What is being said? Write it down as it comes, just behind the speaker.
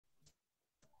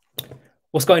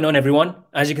What's going on, everyone?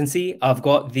 As you can see, I've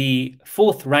got the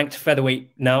fourth ranked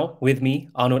featherweight now with me,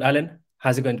 Arnold Allen.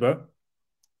 How's it going, bro?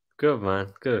 Good,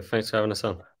 man. Good. Thanks for having us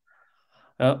on.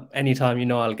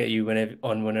 Anytime, I'll get you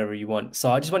whenever you want.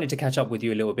 So I just wanted to catch up with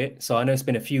you a little bit. So I know it's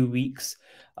been a few weeks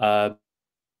uh,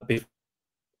 bef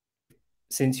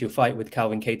since your fight with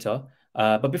Calvin Kattar.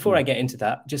 But before I Mm. get into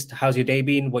that, just how's your day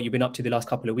been? What you've been up to the last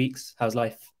couple of weeks? How's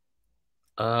life?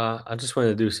 I just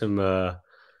wanted to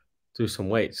do some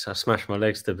weights. I smashed my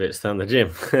legs to bits down the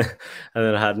gym, and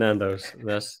then I had Nando's.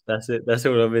 That's it. That's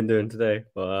all I've been doing today.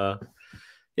 But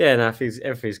yeah, no,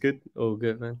 everything's good. All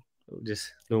good, man.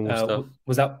 Just normal stuff.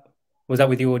 Was that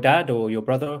with your dad or your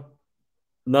brother?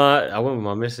 No, I went with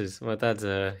my missus. My dad's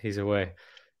he's away.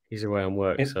 He's away on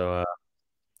work, In, so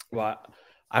well,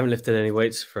 I haven't lifted any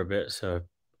weights for a bit. So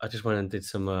I just went and did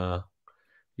some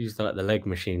used like the leg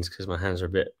machines because my hands are a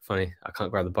bit funny. I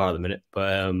can't grab the bar at the minute,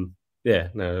 but yeah,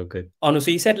 no, all good. Oh no,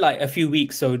 so you said like a few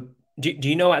weeks. So do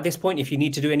you know at this point if you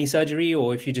need to do any surgery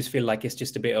or if you just feel like it's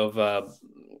just a bit of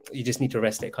you just need to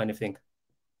rest it kind of thing?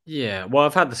 Yeah, well,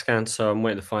 I've had the scan, so I'm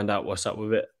waiting to find out what's up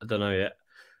with it. I don't know yet,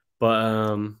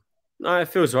 but no, it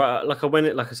feels right. Like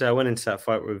I said, I went into that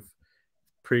fight with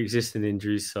pre-existing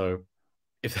injuries, so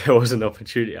if there was an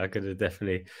opportunity, I could have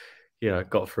definitely,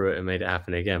 got through it and made it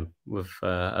happen again with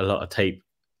a lot of tape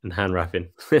and hand wrapping.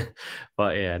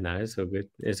 But yeah, no, it's all good.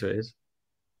 It's what it is.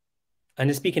 And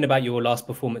then speaking about your last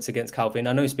performance against Calvin,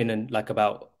 I know it's been in like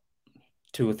about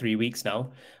 2 or 3 weeks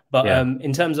now, but Yeah,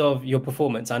 in terms of your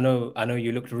performance, I know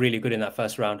you looked really good in that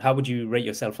first round. How would you rate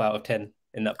yourself out of 10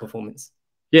 in that performance?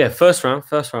 yeah. First round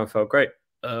felt great.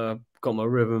 Got my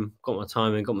rhythm, got my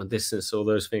timing, got my distance, all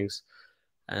those things,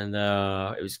 and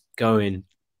it was going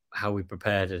how we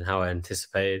prepared and how I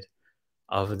anticipated,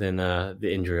 other than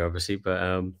the injury, obviously.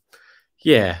 But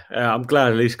yeah, I'm glad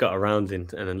I at least got a round in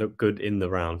and looked good in the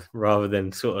round, rather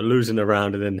than sort of losing a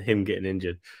round and then him getting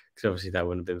injured, because obviously that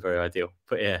wouldn't have been very ideal.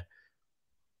 But yeah,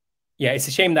 Yeah, it's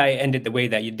a shame that it ended the way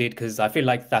that you did because I feel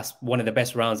like that's one of the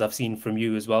best rounds I've seen from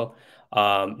you as well.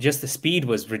 Just the speed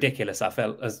was ridiculous. I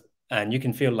felt and you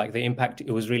can feel like the impact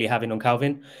it was really having on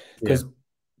Calvin. yeah, Because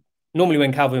normally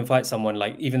when Calvin fights someone,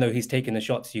 like even though he's taking the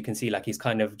shots, you can see like he's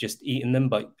kind of just eating them.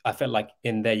 But I felt like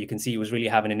in there you can see it was really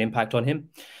having an impact on him.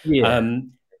 yeah,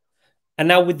 Um, and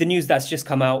now with the news that's just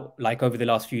come out, like over the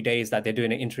last few days, that they're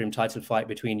doing an interim title fight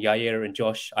between Yair and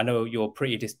Josh. I know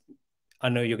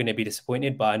you're going to be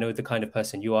disappointed, but I know the kind of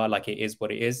person you are. Like it is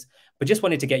what it is. But just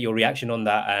wanted to get your reaction on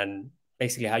that and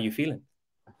basically how you feeling.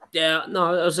 yeah.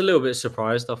 No, I was a little bit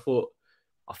surprised. I thought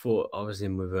I was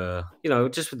in with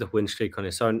just with the win streak on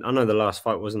it. So I know the last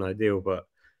fight wasn't ideal, but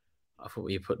I thought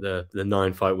you put the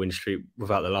 9 fight win streak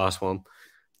without the last one.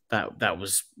 That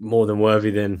was more than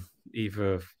worthy than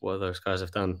either of what those guys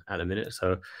have done at the minute.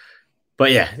 So,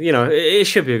 but yeah, it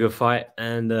should be a good fight.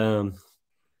 And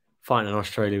fighting in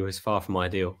Australia was far from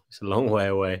ideal. It's a long way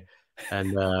away,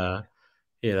 and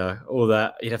all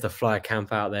that you'd have to fly a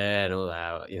camp out there and all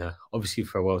that. Obviously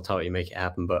for a world title you make it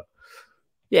happen, but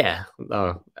yeah,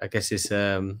 no, I guess it's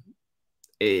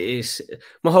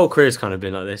my whole career's kind of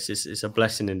been like this. It's a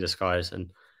blessing in disguise,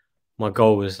 and my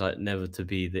goal was like never to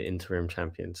be the interim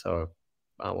champion. So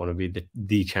I want to be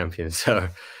the champion. So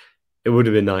it would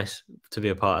have been nice to be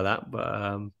a part of that,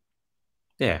 but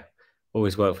yeah,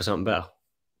 always work for something better.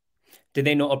 Did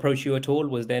they not approach you at all?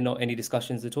 Was there not any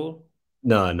discussions at all?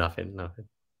 No, nothing, nothing.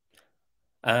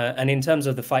 And in terms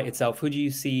of the fight itself, who do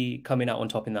you see coming out on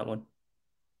top in that one?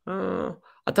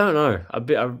 I don't know. I'll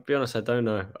be honest, I don't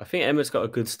know. I think Emmett's got a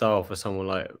good style for someone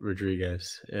like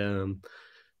Rodriguez.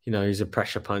 He's a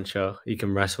pressure puncher. He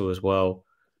can wrestle as well.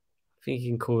 I think he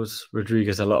can cause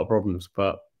Rodriguez a lot of problems,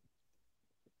 but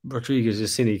Rodriguez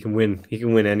has seen he can win. He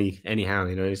can win anyhow.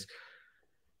 He's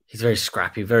very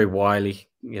scrappy, very wily.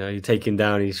 You take him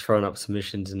down, he's throwing up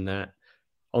submissions and that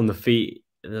on the feet.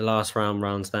 In the last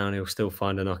rounds down, he'll still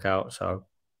find a knockout. So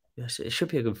yes, it should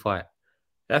be a good fight.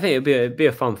 I think it'd be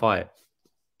a fun fight.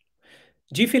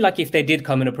 Do you feel like if they did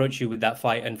come and approach you with that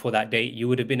fight and for that date, you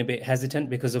would have been a bit hesitant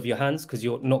because of your hands, because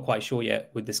you're not quite sure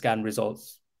yet with the scan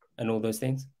results and all those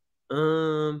things?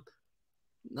 Um,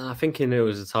 nah, thinking it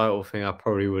was a title thing, I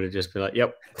probably would have just been like,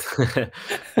 "Yep."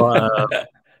 But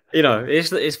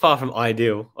it's far from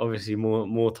ideal. Obviously,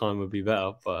 more time would be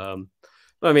better. But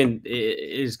I mean, it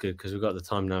is good because we've got the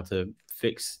time now to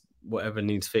fix whatever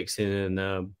needs fixing,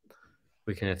 and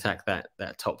we can attack that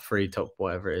top three, top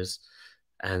whatever it is,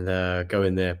 and go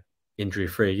in there injury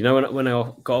free. When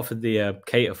I got offered the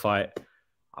Cater fight,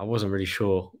 I wasn't really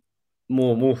sure.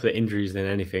 More for the injuries than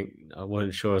anything. I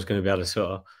wasn't sure I was going to be able to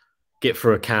sort of get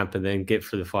through a camp and then get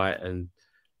through the fight.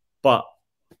 But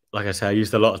like I said, I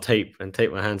used a lot of tape and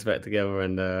taped my hands back together,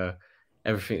 and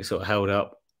everything sort of held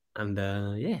up, and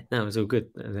yeah, now it's all good.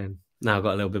 And then now I've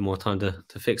got a little bit more time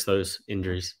to fix those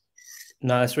injuries.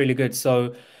 No, that's really good.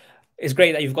 So it's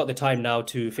great that you've got the time now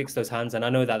to fix those hands, and I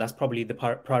know that that's probably the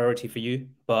priority for you.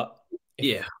 But if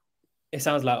Yeah. it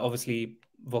sounds like obviously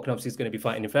Volkanovski is going to be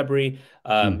fighting in February,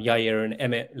 Mm. Yair and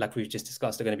Emmett, like we've just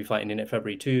discussed, are going to be fighting in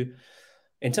February too.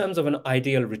 In terms of an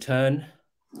ideal return,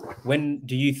 when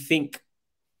do you think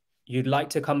you'd like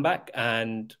to come back?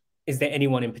 And is there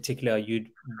anyone in particular you'd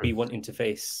be wanting to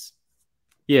face?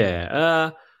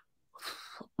 Yeah.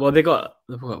 Well, they're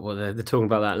talking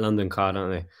about that London card,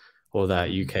 aren't they? Or that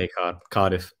Mhm. UK card,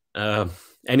 Cardiff.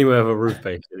 Anywhere with a roof,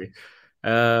 basically.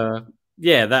 Uh,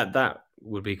 yeah, that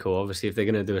would be cool. Obviously, if they're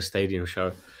going to do a stadium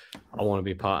show, I want to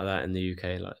be part of that in the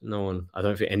UK. Like, no one, I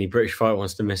don't think any British fighter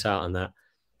wants to miss out on that.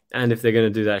 And if they're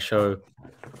going to do that show,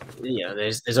 yeah,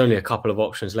 there's only a couple of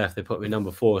options left. They put me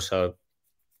number 4, so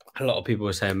a lot of people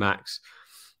were saying Max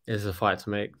is a fight to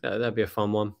make. That'd be a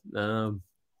fun one.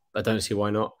 I don't see why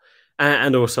not.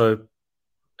 And also,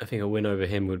 I think a win over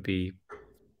him would be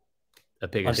a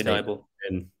bigger statement Undeniable.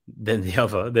 than the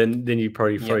other. Then you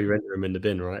probably throw Yeah. your interim in the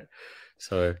bin, right?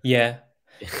 So Yeah.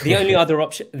 The only other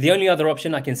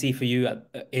option I can see for you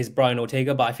is Brian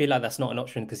Ortega, but I feel like that's not an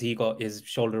option because he got his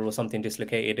shoulder or something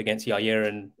dislocated against Yair,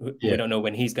 and we yeah, don't know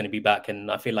when he's going to be back.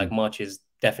 And I feel like mm, March is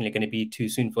definitely going to be too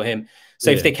soon for him. So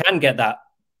if yeah, they can get that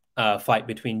fight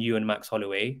between you and Max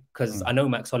Holloway, because mm, I know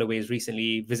Max Holloway has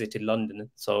recently visited London,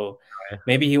 so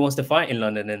maybe he wants to fight in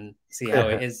London and see how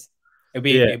it yeah, is. It'd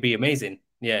be yeah. it'd be amazing.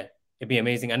 Yeah, it'd be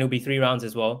amazing, and it'll be 3 rounds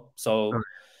as well. So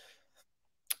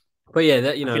But yeah,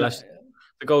 that I feel like that's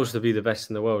the goal is to be the best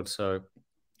in the world. So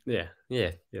yeah,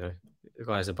 yeah, the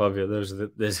guys above you,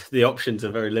 there's the options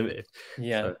are very limited.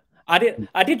 yeah. So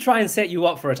I did try and set you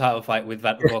up for a title fight with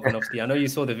Volkanovski. I know you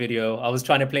saw the video. I was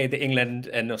trying to play the England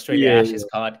and Australia yeah, Ashes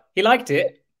card. He liked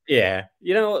it. yeah.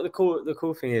 You know what the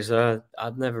cool thing is,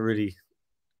 I've never really,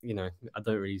 I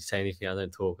don't really say anything. I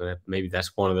don't talk, and maybe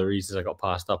that's one of the reasons I got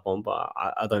passed up on. But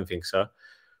I don't think so.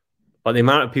 But the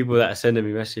amount of people that are sending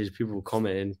me messages, people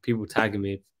commenting, people tagging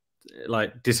me,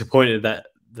 like disappointed that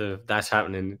that's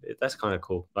happening. That's kind of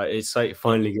cool. Like it's like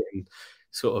finally getting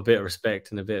sort of a bit of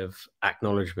respect and a bit of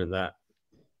acknowledgement that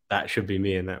that should be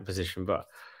me in that position. But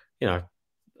you know,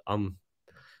 I'm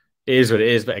it is what it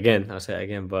is. But again, I'll say it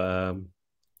again. But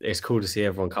it's cool to see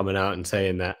everyone coming out and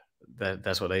saying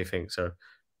that's what they think. So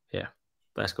yeah,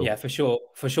 that's Yeah, cool. for sure,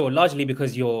 for sure. Largely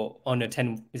because you're on a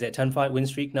 10, is it a 10 fight win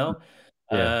streak now?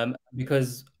 Yeah,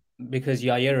 Because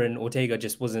Yair and Ortega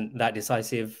just wasn't that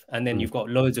decisive, and then mm, you've got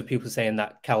loads of people saying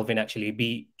that Calvin actually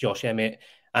beat Josh Emmett,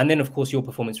 and then of course your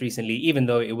performance recently, even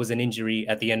though it was an injury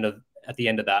at the end of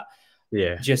that,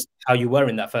 yeah, just how you were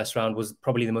in that first round was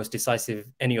probably the most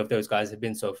decisive any of those guys have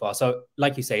been so far. So,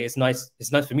 like you say, it's nice.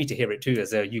 It's nice for me to hear it too,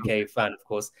 as a UK fan, of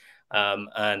course.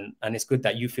 And it's good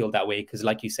that you feel that way because,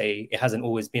 like you say, it hasn't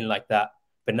always been like that.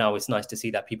 But now it's nice to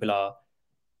see that people are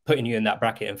putting you in that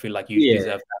bracket and feel like you yeah,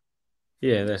 deserve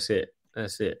yeah. That's it.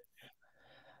 That's it.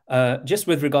 Just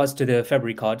with regards to the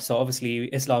February card, so obviously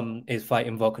Islam is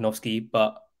fighting Volkanovski,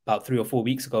 but about 3 or 4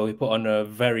 weeks ago, he put on a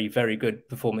very, very good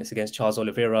performance against Charles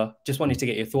Oliveira. Just wanted to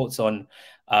get your thoughts on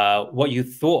what you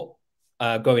thought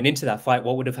going into that fight,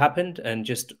 what would have happened, and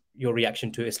just your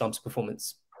reaction to Islam's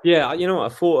performance. Yeah, you know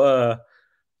what? I thought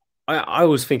I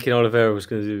was thinking Oliveira was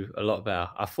going to do a lot better.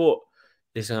 I thought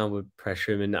this arm would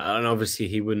pressure him, and obviously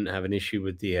he wouldn't have an issue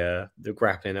with the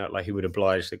grappling out, like he would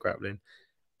oblige the grappling.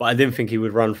 But I didn't think he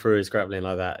would run through his grappling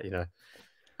like that. And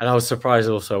I was surprised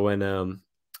also when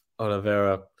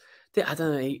Oliveira, I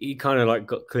don't know, he kind of like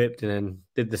got clipped and then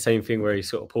did the same thing where he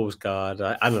sort of pulls guard.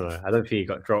 I don't know. I don't think he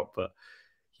got dropped, but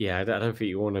yeah, I don't think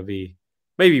you want to be.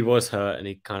 Maybe he was hurt and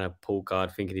he kind of pulled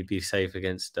guard, thinking he'd be safe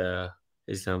against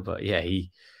Islam. But yeah,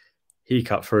 he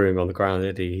cut through him on the ground,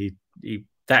 did he? He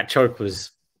that choke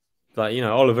was like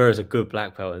Oliveira's a good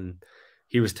black belt, and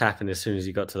he was tapping as soon as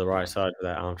he got to the right side of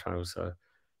that arm triangle. So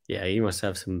yeah, he must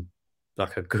have some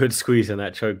like a good squeeze on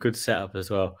that choke, good setup as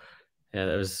well. Yeah,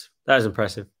 that was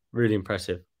impressive, really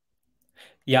impressive.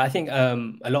 Yeah, I think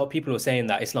a lot of people are saying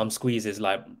that Islam squeeze is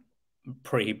like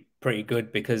pretty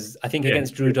good because I think Yeah,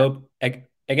 against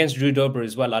Drew Dober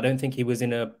as well. I don't think he was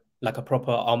in a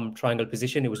proper arm triangle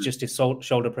position. It was just his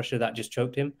shoulder pressure that just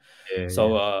choked him. yeah,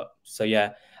 yeah. So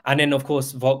yeah, and then of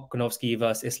course Volkanovski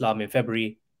versus Islam in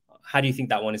February. How do you think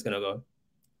that one is gonna go?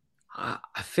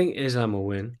 I think Islam will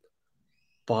win,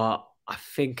 but I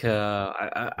think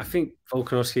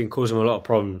Volkanovski can cause him a lot of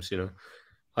problems.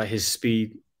 Like his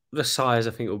speed, the size.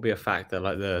 I think will be a factor.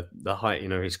 Like the height.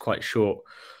 He's quite short,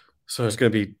 so it's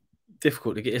going to be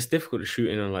difficult to get. It's difficult to shoot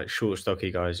in on like short,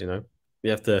 stocky guys. You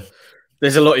have to.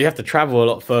 there's a lot. You have to travel a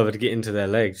lot further to get into their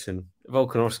legs. And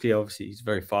Volkanovski, obviously, he's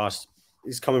very fast.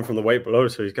 He's coming from the weight below,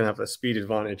 so he's going to have that speed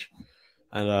advantage.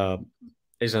 And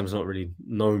Islam's not really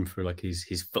known for like his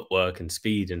footwork and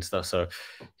speed and stuff. So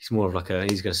he's more of like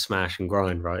he's going to smash and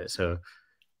grind, right? So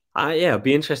yeah, I'd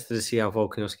be interested to see how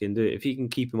Volkanovski can do it. If he can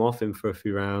keep him off him for a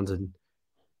few rounds, and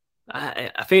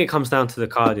I think it comes down to the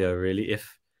cardio really.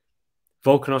 If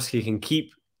Volkanovski can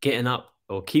keep getting up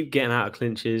or keep getting out of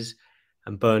clinches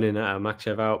and burning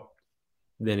Makhachev out,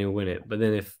 then he'll win it. But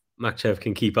then if Makhachev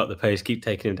can keep up the pace, keep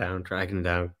taking him down, dragging him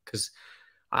down, because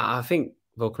I think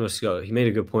Volkanovski, he made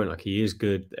a good point. Like, he is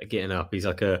good at getting up. He's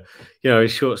like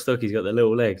he's short, stocky. He's got the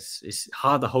little legs. It's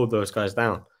hard to hold those guys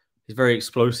down. He's very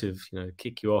explosive.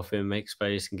 Kick you off him, make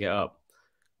space, and get up.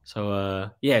 So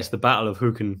yeah, it's the battle of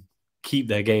who can keep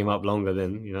their game up longer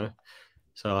than.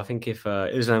 So I think if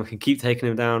Islam can keep taking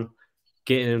him down,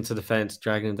 getting him to the fence,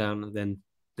 dragging him down, then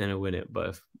he'll win it.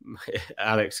 But if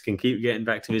Alex can keep getting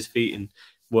back to his feet and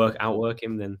outwork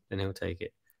him, then he'll take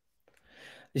it.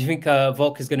 Do you think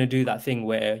Volk is going to do that thing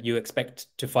where you expect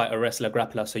to fight a wrestler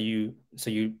grappler, so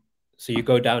you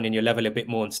go down in your level a bit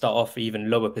more and start off even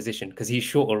lower position because he's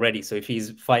short already. So if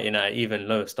he's fighting at even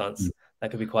lower stance,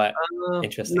 that could be quite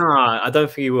interesting. No, I don't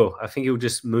think he will. I think he'll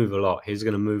just move a lot. He's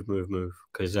going to move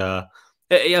because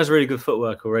he has really good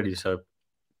footwork already. So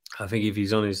I think if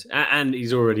he's on his and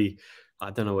he's already,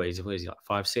 I don't know what is he like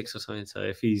 5'6" or something. So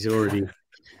if he's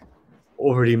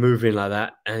already moving like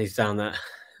that and he's down that.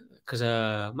 Because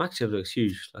Makhachev looks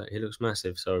huge, like he looks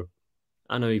massive. So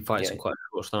I know he fights in quite a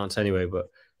short stance anyway, but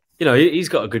he's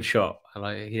got a good shot.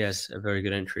 Like, he has a very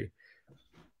good entry,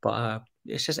 but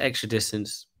it's just extra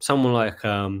distance. Someone like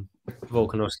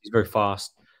Volkanovski is very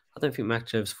fast. I don't think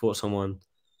Makhachev's fought someone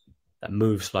that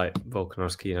moves like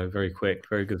Volkanovski. Very quick,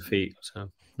 very good feet. So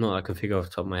not that I can figure off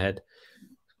the top of my head.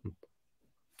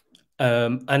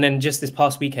 And then just this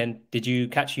past weekend, did you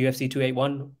catch UFC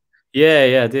 281?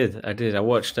 Yeah, I did. I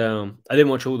watched. I didn't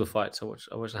watch all the fights.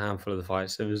 I watched a handful of the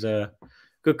fights. It was a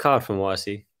good card from what I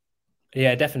see.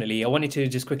 Yeah, definitely. I wanted to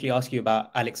just quickly ask you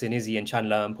about Alex and Izzy and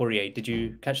Chandler and Poirier. Did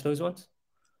you catch those ones?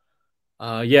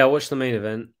 Yeah, I watched the main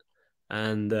event,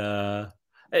 and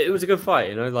it was a good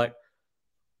fight. Like,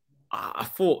 I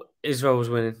thought Israel was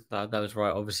winning. That was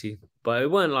right, obviously, but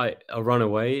it wasn't like a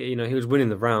runaway. He was winning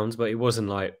the rounds, but it wasn't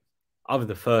like other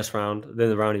the first round, then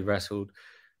the round he wrestled.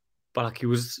 But like,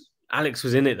 Alex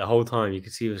was in it the whole time. You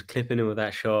could see he was clipping him with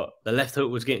that shot. The left hook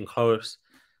was getting close.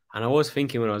 And I was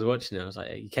thinking when I was watching it, I was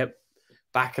like, he kept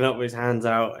backing up with his hands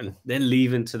out and then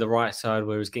leaving to the right side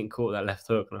where he was getting caught with that left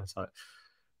hook. And I was like,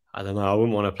 I don't know. I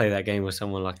wouldn't want to play that game with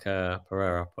someone like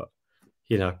Pereira. But,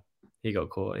 he got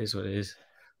caught. It is what it is.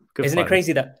 Good Isn't fight.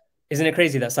 it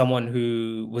crazy that someone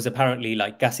who was apparently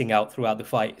like gassing out throughout the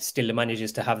fight still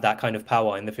manages to have that kind of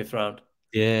power in the 5th round?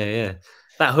 Yeah.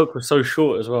 That hook was so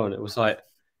short as well. And it was like,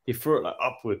 he threw it like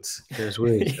upwards. It was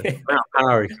weird. The amount of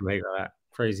power he can make like that.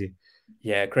 Crazy.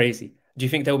 Yeah, crazy. Do you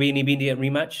think there will be an immediate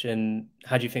rematch? And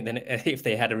how do you think then if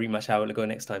they had a rematch, how will it go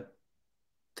next time?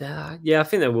 Yeah, I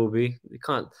think there will be. They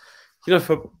can't,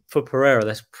 for Pereira,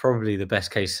 that's probably the best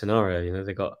case scenario.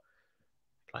 They got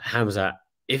like Hamzat.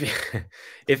 If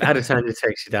Adesanya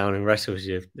takes you down and wrestles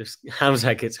you, if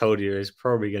Hamzat gets hold of you, it's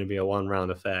probably going to be a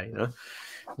 1-round affair.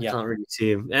 I can't really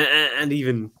see him, and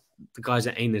even the guys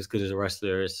that ain't as good as a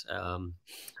wrestler as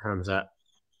Hamzat,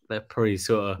 they're probably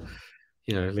sort of,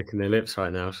 licking their lips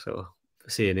right now, sort of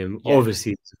seeing him. Yeah.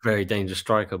 Obviously, he's a very dangerous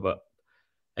striker, but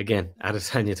again,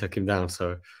 Adesanya took him down,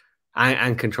 so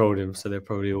and controlled him. So they're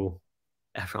probably all.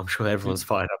 I'm sure everyone's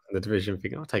fired up in the division,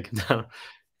 thinking, "I'll take him down."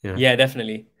 Yeah,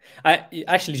 definitely.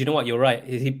 Actually, do you know what? You're right.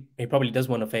 He probably does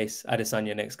want to face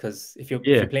Adesanya next because if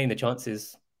you're playing the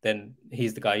chances, then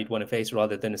he's the guy you'd want to face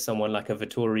rather than someone like a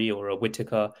Vettori or a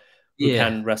Whittaker who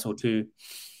can wrestle too.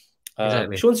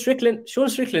 Exactly. Sean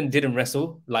Strickland didn't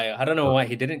wrestle. Like, I don't know why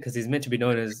he didn't, because he's meant to be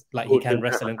known as like he can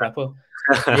wrestle and grapple.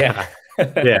 Yeah.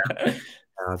 Yeah.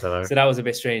 I don't know. So that was a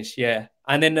bit strange. Yeah.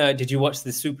 And then did you watch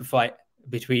the super fight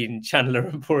between Chandler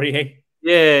and Poirier?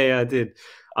 Yeah, I did.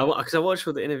 Because I watched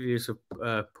all the interviews with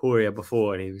Poirier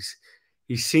before, and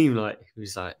he seemed like he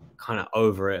was like kind of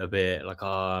over it a bit. Like,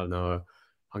 oh no,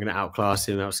 I'm gonna outclass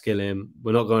him, outskill him.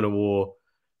 We're not going to war.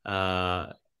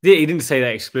 He didn't say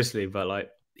that explicitly, but like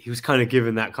he was kind of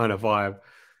giving that kind of vibe.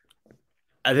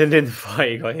 And then in the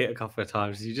fight, he got hit a couple of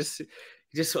times. He just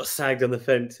sort of sagged on the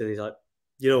fence, and he's like,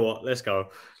 you know what? Let's go.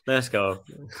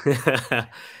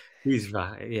 He's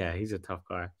right. Yeah, he's a tough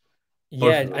guy.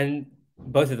 And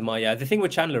both of them are. Yeah, the thing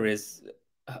with Chandler is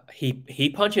he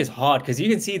punches hard, because you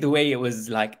can see the way it was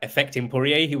like affecting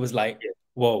Poirier. He was like,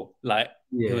 whoa, like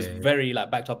he was very like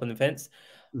backed up on the fence.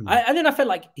 Mm. And then I felt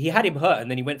like he had him hurt, and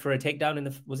then he went for a takedown in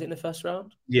the was it in the first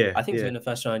round? Yeah, I think so yeah. in the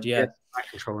first round, He had yeah. back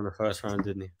control in the first round,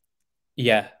 didn't he?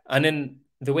 Yeah. And then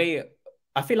the way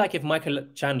I feel like if Michael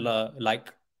Chandler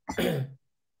like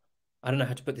I don't know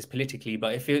how to put this politically,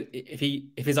 but if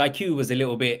his IQ was a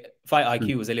little bit fight Mm.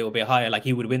 IQ was a little bit higher, like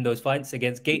he would win those fights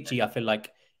against Gaethje. I feel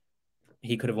like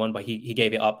he could have won, but he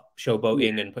gave it up, Yeah.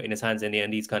 showboating and putting his hands in the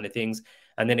end, these kind of things.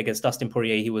 And then against Dustin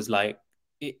Poirier, he was like,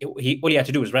 he all he had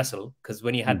to do was wrestle because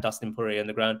when he had Mm. Dustin Poirier on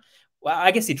the ground, well,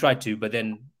 I guess he tried to, but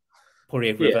then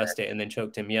Poirier Yeah. reversed it and then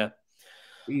choked him. Yeah.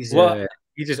 He's What?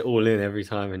 he's just all in every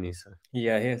time, and he's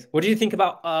Yeah, he is. What did you think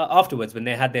about afterwards when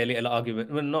they had their little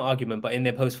argument? Well, not argument, but in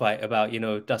their post fight about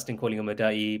Dustin calling him a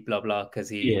dirty blah blah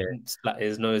because yeah. he splat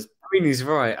his nose. I mean, he's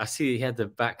right. I see he had the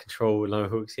back control with no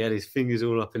hooks. He had his fingers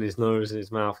all up in his nose and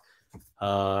his mouth,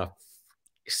 uh,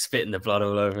 spitting the blood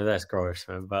all over. That's gross,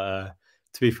 man. But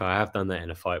to be fair, I have done that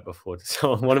in a fight before.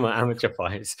 So one of my amateur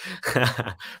fights,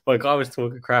 but a guy was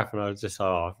talking crap, and I was just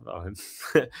all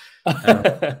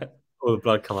the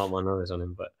blood come out my nose on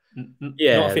him. But Not a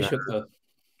yeah, fish hook though.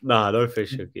 no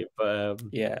fish hook it. But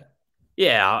Yeah.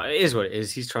 yeah, it is what it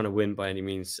is. He's trying to win by any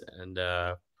means, and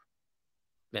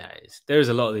yeah, there's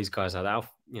a lot of these guys out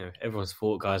there. Everyone's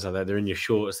fought guys out there. They're in your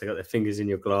shorts. They got their fingers in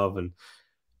your glove, and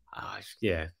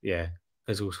yeah, yeah.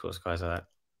 There's all sorts of guys like that.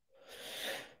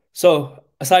 So,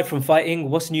 aside from fighting,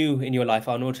 what's new in your life,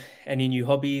 Arnold? Any new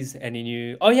hobbies? Any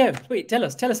new? Oh yeah, wait. Tell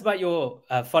us about your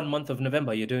fun month of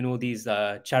November. You're doing all these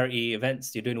charity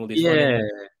events. You're doing all this running. Yeah,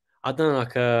 I've done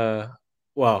like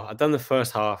I've done the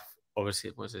first half. Obviously,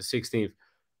 it was the 16th.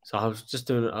 So I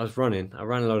was running. I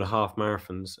ran a load of half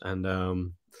marathons and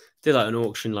did like an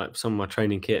auction, like some of my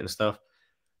training kit and stuff,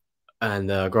 and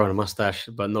growing a mustache,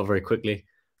 but not very quickly.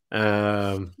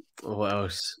 What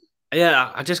else?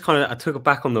 Yeah, I just I took it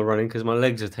back on the running because my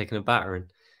legs are taking a battering.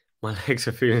 My legs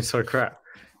are feeling so crap,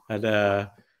 and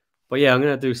but yeah, I'm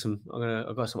gonna do some.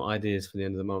 I've got some ideas for the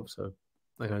end of the month, so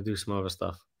I'm gonna do some other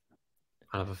stuff.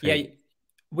 I have a Yeah. think.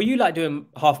 Were you like doing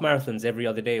half marathons every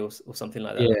other day or something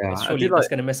like that? Yeah, I Surely did that's like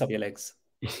going to mess up your legs.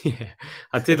 yeah,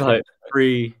 I did like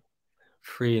three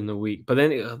in the week, but then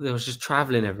there was just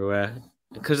traveling everywhere.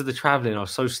 Because of the traveling, I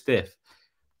was so stiff.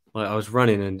 Like I was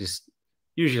running and just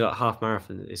usually like half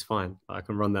marathon is fine. I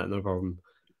can run that no problem.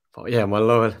 But yeah, my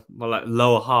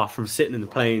lower half from sitting in the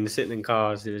plane, sitting in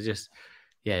cars, it was just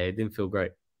yeah, it didn't feel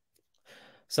great.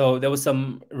 So there was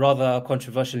some rather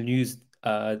controversial news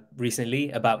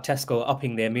recently about Tesco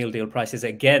upping their meal deal prices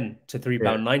again to Yeah,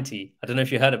 £3.90. I don't know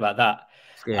if you heard about that.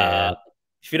 yeah, Uh,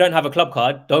 if you don't have a club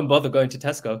card, don't bother going to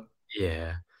Tesco.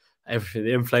 yeah. Everything,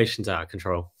 the inflation's out of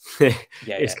control. Yeah,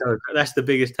 It's yeah. going, that's the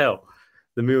biggest tell.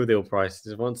 The meal deal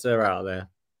prices, once they're out there,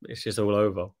 it's just all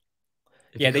over.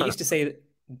 If Yeah, you they kind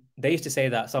used to say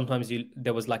that sometimes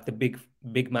there was like the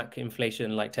Big Mac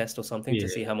inflation like test or something to yeah,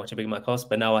 see how much a Big Mac costs.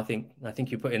 But now I think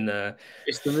you put in the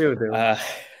it's the meal deal. uh,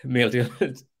 meal deal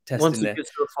test Once in it there. gets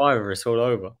to a fiver, it's all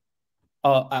over.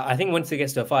 Oh, I think once it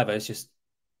gets to a fiver, it's just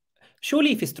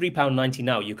surely if it's £3.90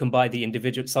 now, you can buy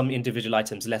some individual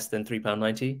items less than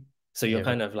 £3.90. So you're Yeah,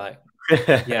 kind of like,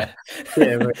 but, yeah.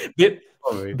 yeah, but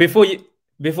probably.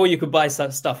 Before you could buy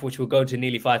some stuff which will go to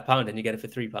nearly £5 and you get it for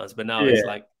 £3, but now Yeah, it's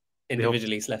like the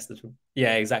individually it's less than.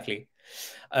 Yeah, exactly.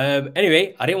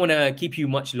 Anyway, I didn't want to keep you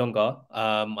much longer.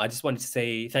 I just wanted to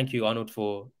say thank you, Arnold,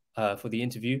 for the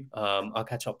interview. I'll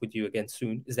catch up with you again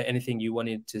soon. Is there anything you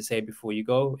wanted to say before you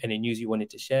go? Any news you wanted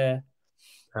to share?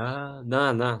 nah,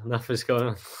 nothing's going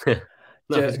on. Do,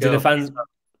 Nothing's do going the on. fans?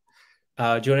 Do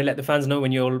you want to let the fans know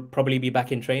when you'll probably be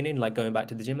back in training, like going back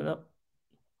to the gym and that?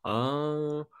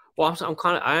 Well,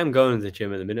 I am going to the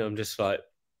gym at the minute. I'm just like,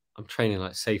 I'm training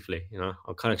like safely,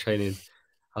 I'm kind of training.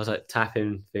 I was like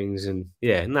tapping things and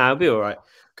yeah, I'll be all right.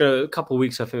 Got a couple of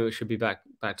weeks, I think we should be back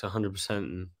to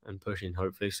 100% and pushing,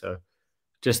 hopefully. So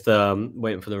just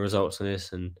waiting for the results on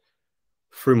this, and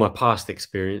through my past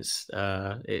experience,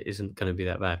 it isn't going to be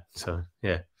that bad. So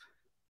yeah.